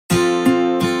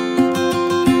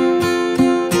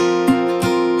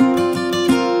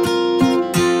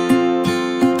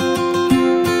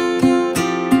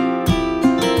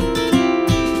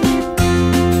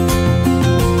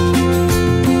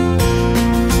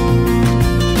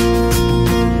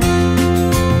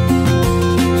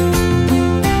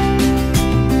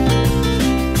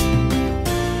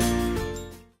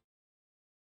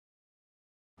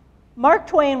Mark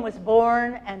Twain was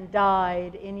born and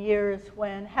died in years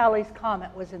when Halley's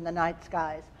Comet was in the night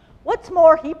skies. What's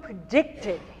more, he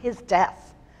predicted his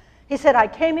death. He said, I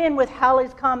came in with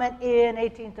Halley's Comet in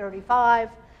 1835.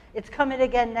 It's coming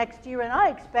again next year, and I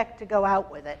expect to go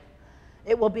out with it.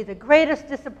 It will be the greatest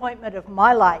disappointment of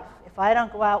my life if I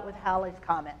don't go out with Halley's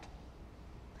Comet.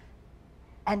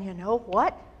 And you know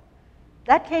what?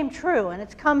 That came true, and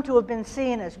it's come to have been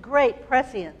seen as great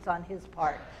prescience on his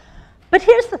part. But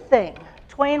here's the thing.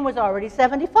 Twain was already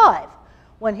 75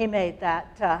 when he made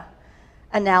that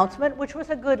announcement, which was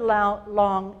a good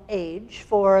long age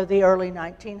for the early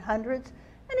 1900s.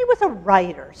 And he was a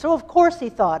writer, so of course he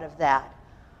thought of that.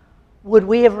 Would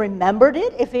we have remembered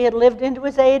it if he had lived into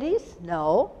his 80s?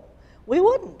 No, we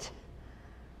wouldn't.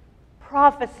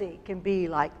 Prophecy can be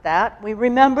like that. We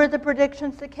remember the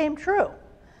predictions that came true,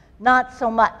 not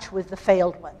so much with the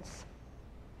failed ones.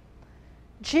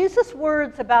 Jesus'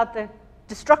 words about the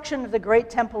destruction of the great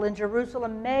temple in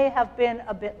Jerusalem may have been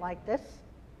a bit like this.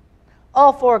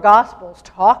 All four Gospels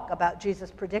talk about Jesus'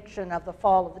 prediction of the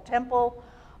fall of the temple,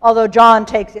 although John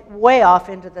takes it way off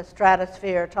into the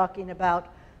stratosphere, talking about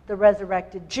the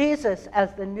resurrected Jesus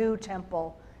as the new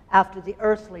temple after the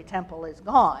earthly temple is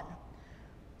gone.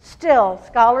 Still,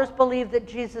 scholars believe that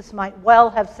Jesus might well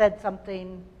have said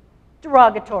something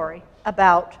derogatory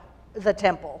about the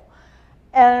temple.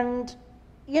 And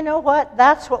you know what?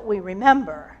 That's what we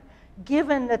remember.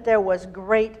 Given that there was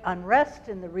great unrest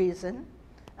in the region,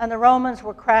 and the Romans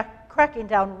were cracking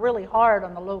down really hard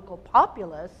on the local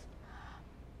populace,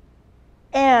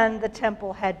 and the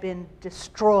temple had been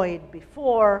destroyed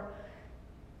before,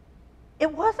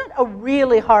 it wasn't a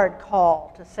really hard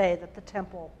call to say that the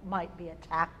temple might be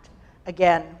attacked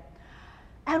again.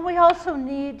 And we also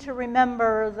need to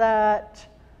remember that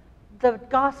the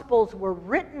Gospels were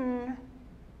written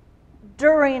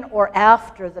during or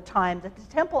after the time that the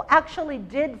temple actually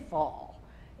did fall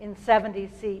in 70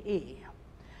 CE.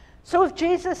 So if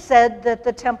Jesus said that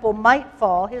the temple might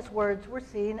fall, his words were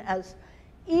seen as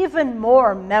even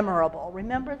more memorable.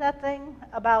 Remember that thing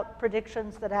about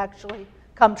predictions that actually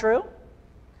come true?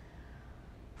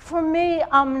 For me,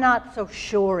 I'm not so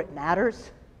sure it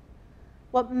matters.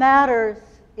 What matters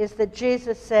is that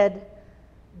Jesus said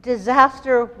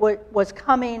disaster was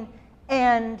coming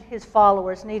and his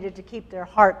followers needed to keep their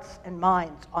hearts and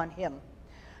minds on him.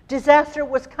 Disaster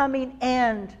was coming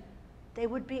and they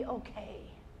would be okay.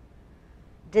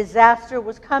 Disaster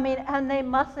was coming and they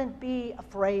mustn't be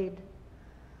afraid.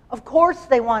 Of course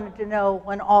they wanted to know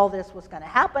when all this was going to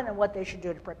happen and what they should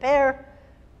do to prepare.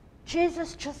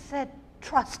 Jesus just said,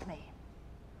 trust me.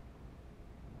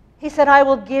 He said, I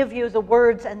will give you the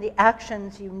words and the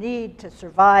actions you need to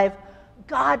survive.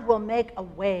 God will make a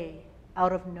way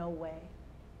out of no way.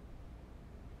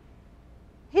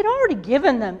 He'd already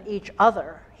given them each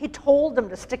other. He told them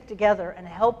to stick together and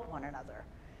help one another.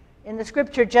 In the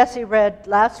scripture Jesse read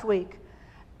last week,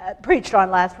 preached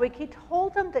on last week, he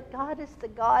told them that God is the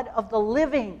God of the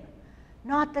living,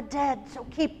 not the dead, so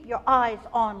keep your eyes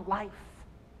on life.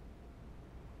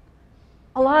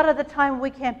 A lot of the time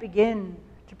we can't begin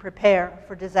to prepare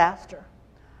for disaster.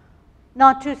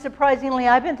 Not too surprisingly,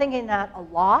 I've been thinking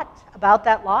about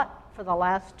that lot for the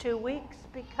last 2 weeks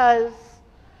because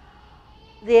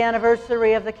the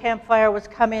anniversary of the campfire was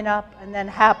coming up and then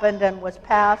happened and was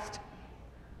passed.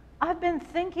 I've been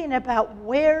thinking about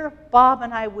where Bob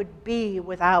and I would be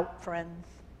without friends.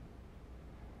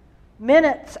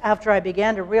 Minutes after I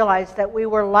began to realize that we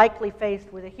were likely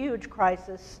faced with a huge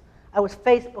crisis, I was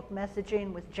Facebook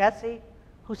messaging with Jesse,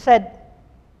 who said,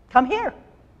 come here.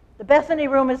 The Bethany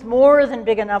room is more than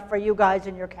big enough for you guys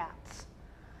and your cats.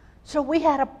 So we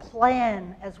had a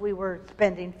plan as we were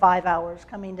spending 5 hours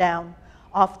coming down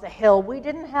off the hill. We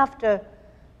didn't have to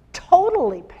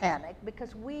totally panic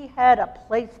because we had a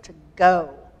place to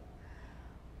go.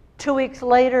 2 weeks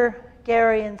later,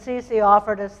 Gary and Cece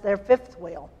offered us their fifth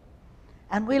wheel.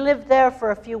 And we lived there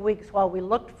for a few weeks while we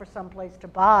looked for someplace to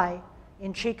buy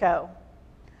in Chico.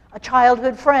 A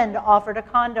childhood friend offered a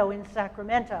condo in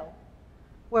Sacramento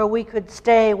where we could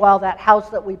stay while that house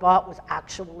that we bought was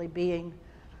actually being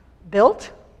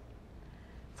built.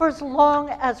 For as long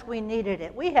as we needed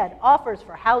it. We had offers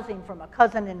for housing from a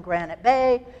cousin in Granite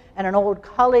Bay and an old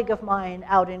colleague of mine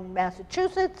out in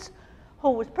Massachusetts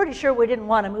who was pretty sure we didn't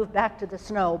want to move back to the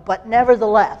snow, but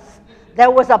nevertheless,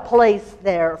 there was a place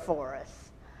there for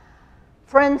us.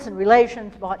 Friends and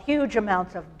relations bought huge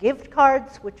amounts of gift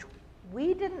cards, which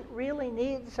we didn't really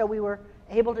need, so we were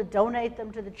able to donate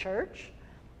them to the church,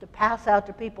 to pass out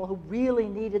to people who really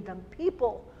needed them.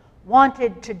 People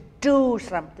wanted to do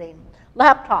something.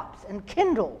 Laptops and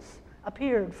Kindles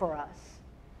appeared for us.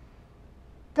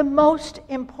 The most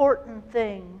important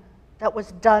thing that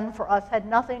was done for us had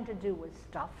nothing to do with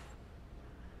stuff.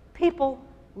 People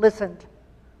listened.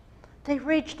 They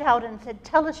reached out and said,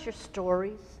 "Tell us your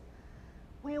stories."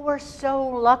 We were so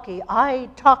lucky. I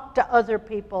talked to other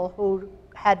people who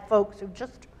had folks who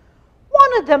just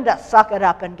wanted them to suck it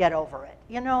up and get over it.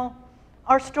 You know,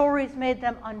 our stories made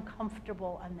them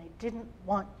uncomfortable and they didn't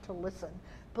want to listen.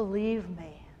 Believe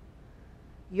me,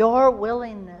 your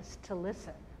willingness to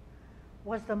listen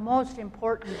was the most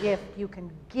important gift you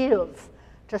can give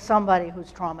to somebody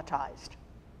who's traumatized.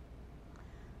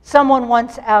 Someone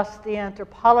once asked the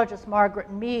anthropologist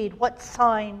Margaret Mead what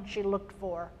sign she looked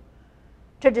for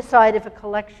to decide if a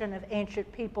collection of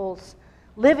ancient peoples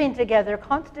living together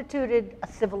constituted a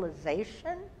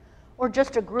civilization or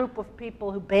just a group of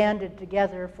people who banded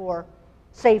together for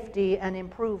safety and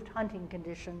improved hunting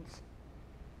conditions.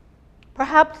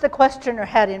 Perhaps the questioner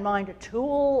had in mind a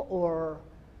tool or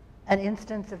an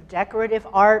instance of decorative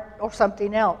art or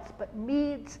something else, but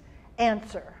Mead's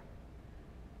answer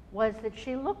was that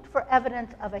she looked for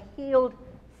evidence of a healed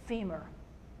femur,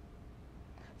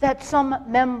 that some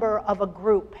member of a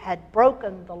group had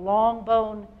broken the long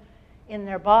bone in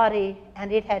their body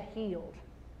and it had healed.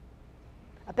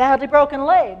 A badly broken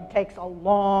leg takes a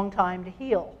long time to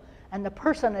heal, and the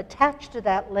person attached to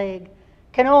that leg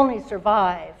can only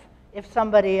survive if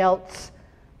somebody else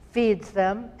feeds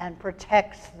them and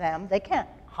protects them. They can't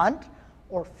hunt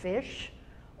or fish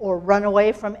or run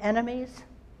away from enemies.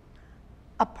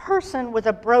 A person with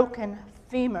a broken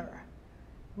femur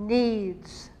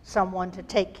needs someone to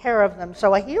take care of them.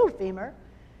 So a healed femur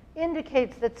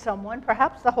indicates that someone,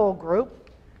 perhaps the whole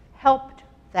group, helped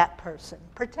that person,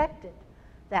 protected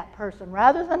that person,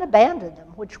 rather than abandon them,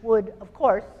 which would, of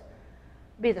course,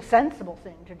 be the sensible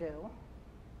thing to do.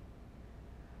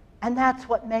 And that's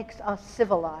what makes us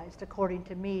civilized, according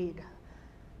to Mead,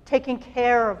 taking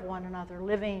care of one another,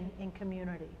 living in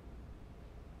community.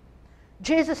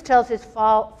 Jesus tells his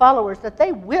followers that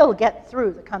they will get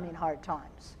through the coming hard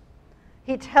times.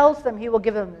 He tells them he will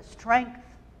give them the strength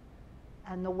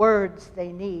and the words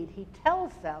they need. He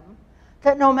tells them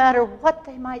that no matter what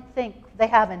they might think, they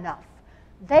have enough.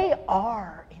 They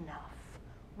are enough.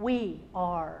 We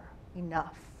are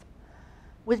enough.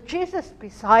 With Jesus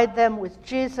beside them, with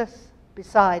Jesus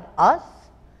beside us,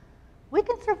 we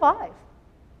can survive.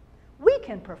 We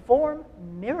can perform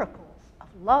miracles of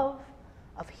love,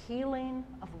 of healing,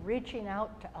 of reaching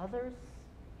out to others.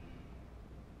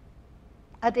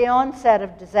 At the onset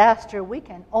of disaster, we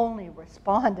can only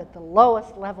respond at the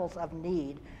lowest levels of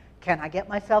need. Can I get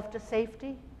myself to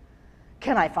safety?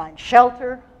 Can I find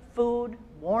shelter, food,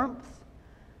 warmth?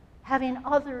 Having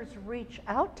others reach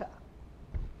out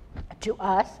to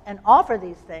us and offer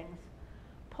these things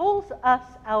pulls us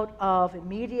out of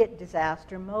immediate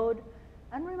disaster mode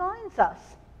and reminds us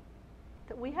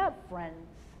that we have friends,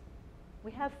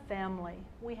 we have family,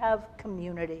 we have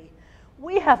community.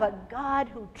 We have a God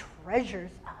who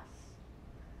treasures us.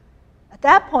 At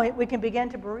that point, we can begin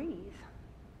to breathe,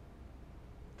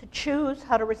 to choose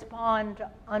how to respond to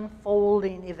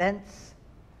unfolding events.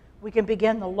 We can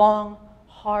begin the long,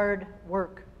 hard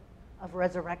work of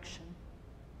resurrection.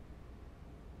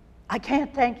 I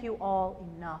can't thank you all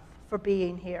enough for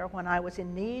being here when I was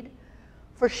in need,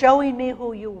 for showing me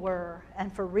who you were,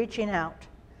 and for reaching out,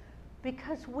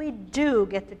 because we do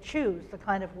get to choose the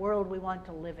kind of world we want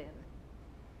to live in.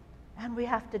 And we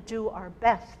have to do our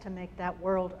best to make that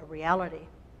world a reality.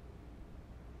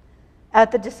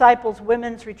 At the Disciples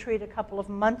Women's Retreat a couple of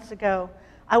months ago,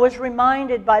 I was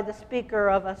reminded by the speaker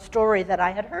of a story that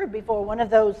I had heard before, one of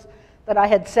those that I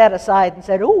had set aside and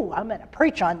said, "Ooh, I'm going to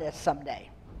preach on this someday."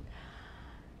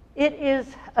 It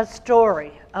is a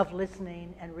story of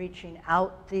listening and reaching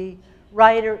out. The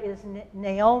writer is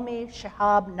Naomi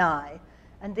Shihab Nye,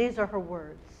 and these are her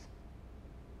words.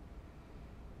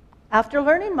 After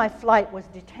learning my flight was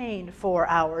detained 4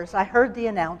 hours, I heard the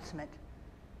announcement.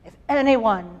 If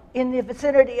anyone in the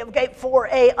vicinity of Gate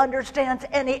 4A understands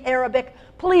any Arabic,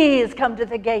 please come to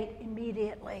the gate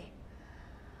immediately.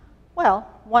 Well,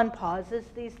 one pauses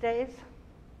these days.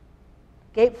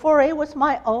 Gate 4A was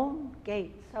my own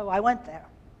gate, so I went there.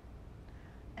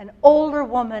 An older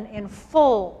woman in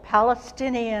full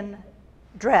Palestinian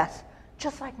dress,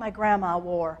 just like my grandma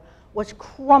wore, was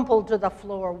crumpled to the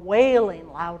floor,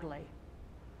 wailing loudly.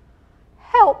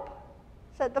 "Help,"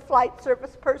 said the flight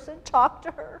service person. "Talk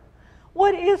to her.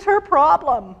 What is her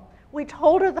problem? We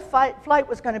told her the flight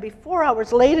was going to be 4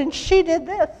 hours late, and she did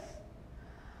this."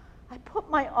 I put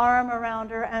my arm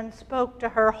around her and spoke to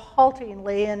her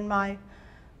haltingly in my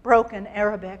broken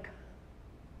Arabic.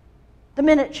 The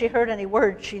minute she heard any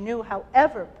words she knew,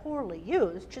 however poorly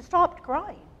used, she stopped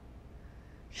crying.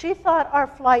 She thought our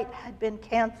flight had been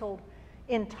canceled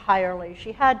entirely.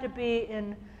 She had to be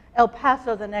in El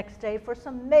Paso the next day for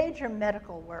some major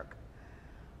medical work.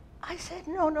 I said,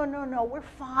 no, we're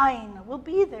fine. We'll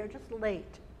be there, just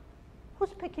late.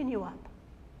 Who's picking you up?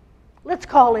 Let's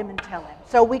call him and tell him.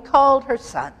 So we called her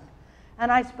son,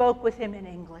 and I spoke with him in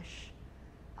English.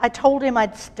 I told him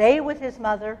I'd stay with his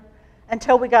mother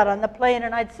until we got on the plane,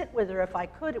 and I'd sit with her if I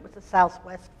could. It was a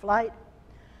Southwest flight.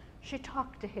 She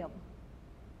talked to him.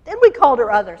 Then we called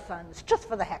her other sons, just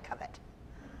for the heck of it.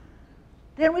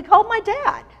 Then we called my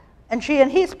dad, and she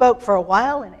and he spoke for a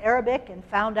while in Arabic and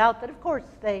found out that, of course,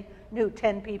 they knew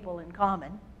 10 people in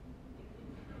common.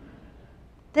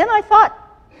 Then I thought,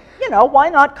 why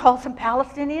not call some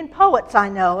Palestinian poets I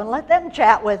know and let them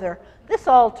chat with her? This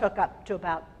all took up to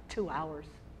about 2 hours.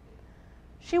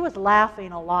 She was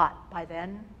laughing a lot by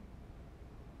then,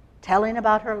 telling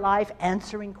about her life,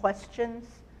 answering questions.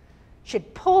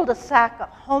 She'd pulled a sack of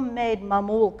homemade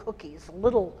mamoul cookies,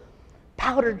 little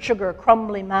powdered sugar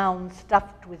crumbly mounds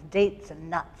stuffed with dates and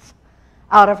nuts,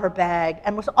 out of her bag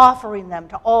and was offering them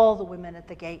to all the women at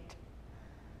the gate.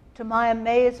 To my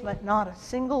amazement, not a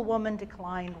single woman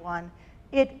declined one.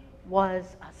 It was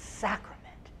a sacrament.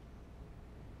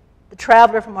 The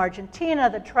traveler from Argentina,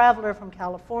 the traveler from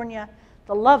California,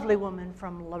 the lovely woman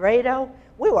from Laredo,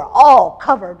 we were all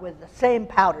covered with the same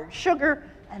powdered sugar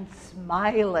and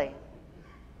smiling.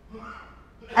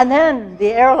 And then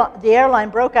the airline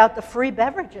broke out the free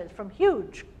beverages from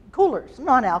huge coolers,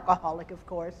 non-alcoholic, of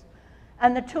course,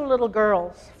 and the 2 little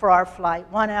girls for our flight,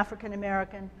 one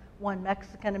African-American, one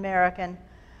Mexican-American,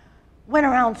 went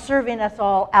around serving us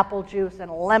all apple juice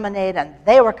and lemonade, and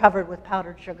they were covered with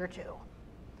powdered sugar too.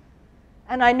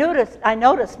 And I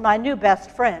noticed my new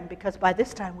best friend, because by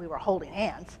this time we were holding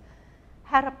hands,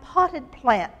 had a potted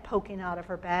plant poking out of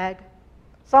her bag,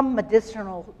 some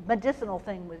medicinal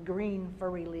thing with green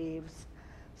furry leaves.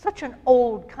 Such an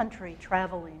old country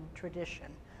traveling tradition.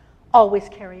 Always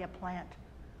carry a plant.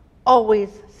 Always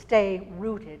stay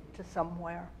rooted to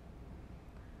somewhere.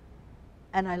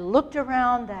 And I looked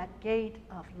around that gate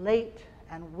of late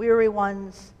and weary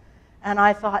ones, and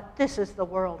I thought, this is the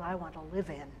world I want to live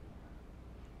in.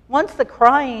 Once the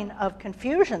crying of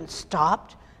confusion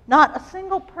stopped, not a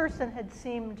single person had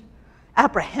seemed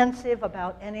apprehensive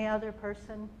about any other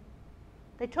person.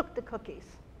 They took the cookies.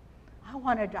 I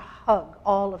wanted to hug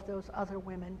all of those other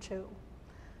women too.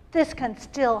 This can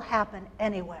still happen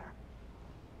anywhere.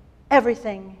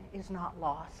 Everything is not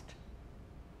lost.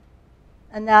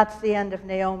 And that's the end of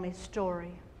Naomi's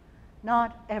story.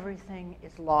 Not everything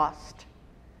is lost.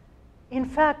 In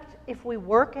fact, if we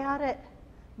work at it,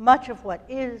 much of what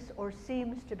is or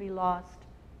seems to be lost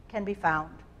can be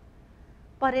found.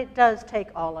 But it does take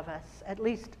all of us, at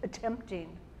least attempting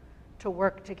to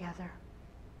work together.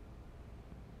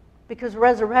 Because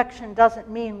resurrection doesn't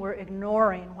mean we're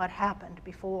ignoring what happened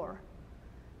before.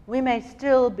 We may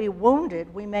still be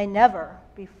wounded, we may never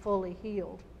be fully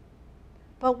healed.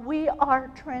 But we are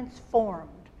transformed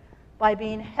by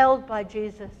being held by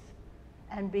Jesus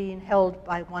and being held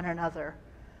by one another,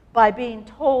 by being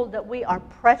told that we are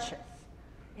precious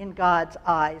in God's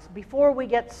eyes. Before we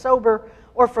get sober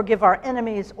or forgive our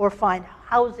enemies or find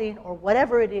housing or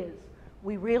whatever it is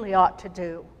we really ought to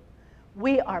do,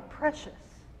 we are precious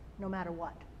no matter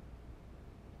what.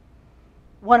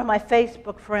 One of my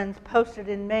Facebook friends posted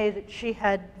in May that she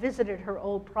had visited her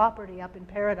old property up in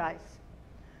Paradise.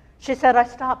 She said, I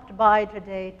stopped by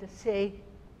today to say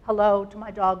hello to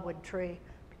my dogwood tree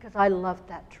because I loved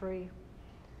that tree.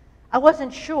 I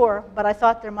wasn't sure, but I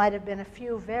thought there might have been a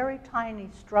few very tiny,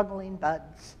 struggling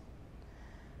buds.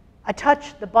 I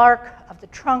touched the bark of the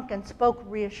trunk and spoke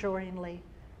reassuringly.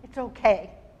 It's okay.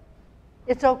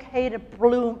 It's okay to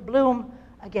bloom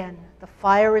again. The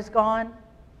fire is gone,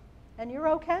 and you're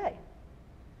okay.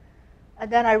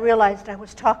 And then I realized I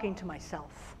was talking to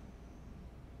myself.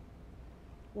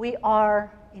 We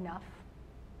are enough.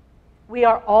 We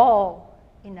are all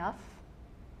enough.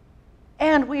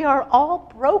 And we are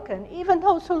all broken, even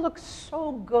those who look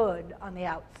so good on the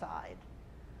outside.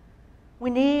 We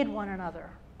need one another,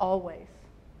 always.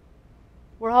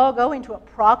 We're all going to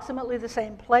approximately the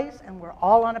same place, and we're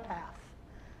all on a path.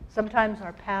 Sometimes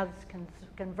our paths can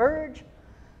converge.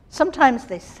 Sometimes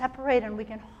they separate, and we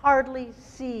can hardly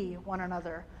see one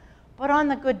another. But on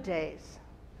the good days,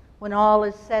 when all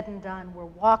is said and done, we're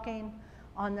walking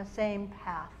on the same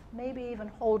path, maybe even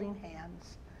holding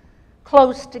hands,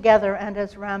 close together, and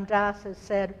as Ram Dass has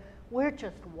said, we're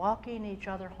just walking each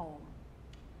other home.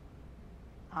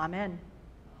 Amen.